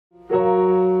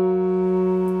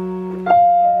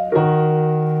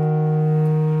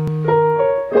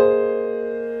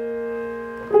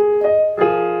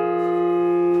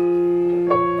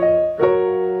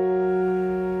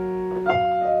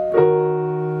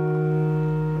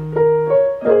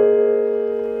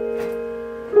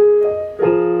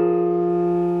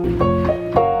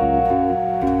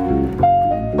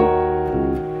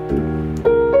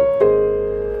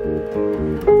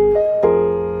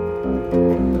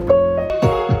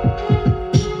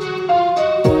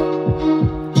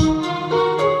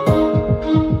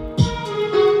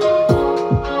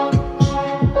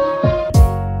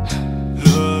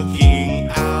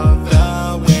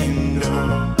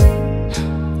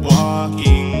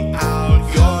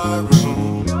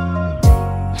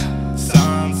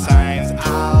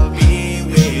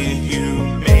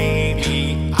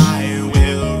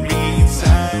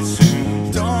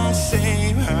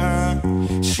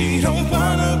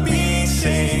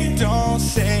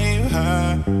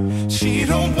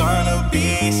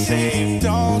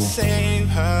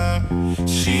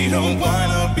don't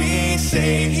wanna be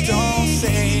saved, don't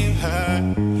save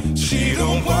her. She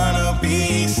don't wanna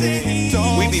be saved,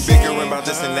 don't We be bickering about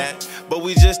this and that, but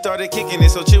we just started kicking it,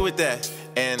 so chill with that.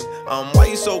 And why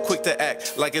you so quick to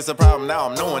act like it's a problem now?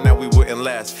 I'm knowing that we wouldn't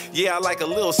last. Yeah, I like a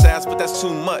little sass, but that's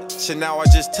too much. And now I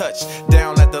just touch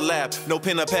down at the lab. No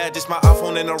pen or pad, just my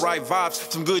iPhone and the right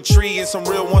vibes. Some good tree and some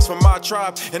real ones from my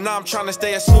tribe. And now I'm trying to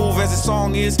stay as smooth as the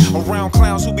song is. Around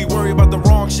clowns who be worried about the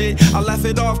wrong shit. I laugh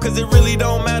it off cause it really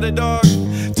don't matter, dog.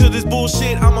 To this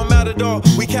bullshit, I'm a matador.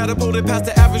 We catapulted past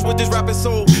the average with this rapping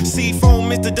soul. C-Phone,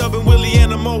 Mr. Dub and Willie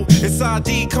Animo. It's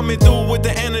I-Dee coming through with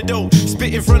the antidote.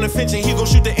 Spit in front of Finch and he gon'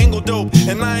 shoot the angle dope.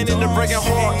 And I ain't into breaking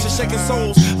hearts or shaking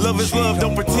souls. Love is love,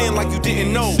 don't pretend like you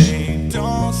didn't know.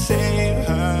 Don't save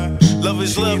her. Love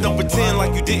is love, don't pretend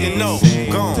like you didn't know.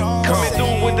 Gone. Coming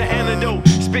through with the antidote.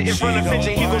 Spit in front of Finch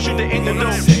and he gon' shoot the angle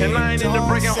dope. And I ain't into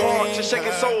breaking hearts or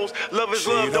shaking souls. Love is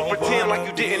love, don't pretend like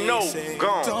you didn't know.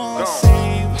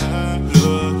 Gone.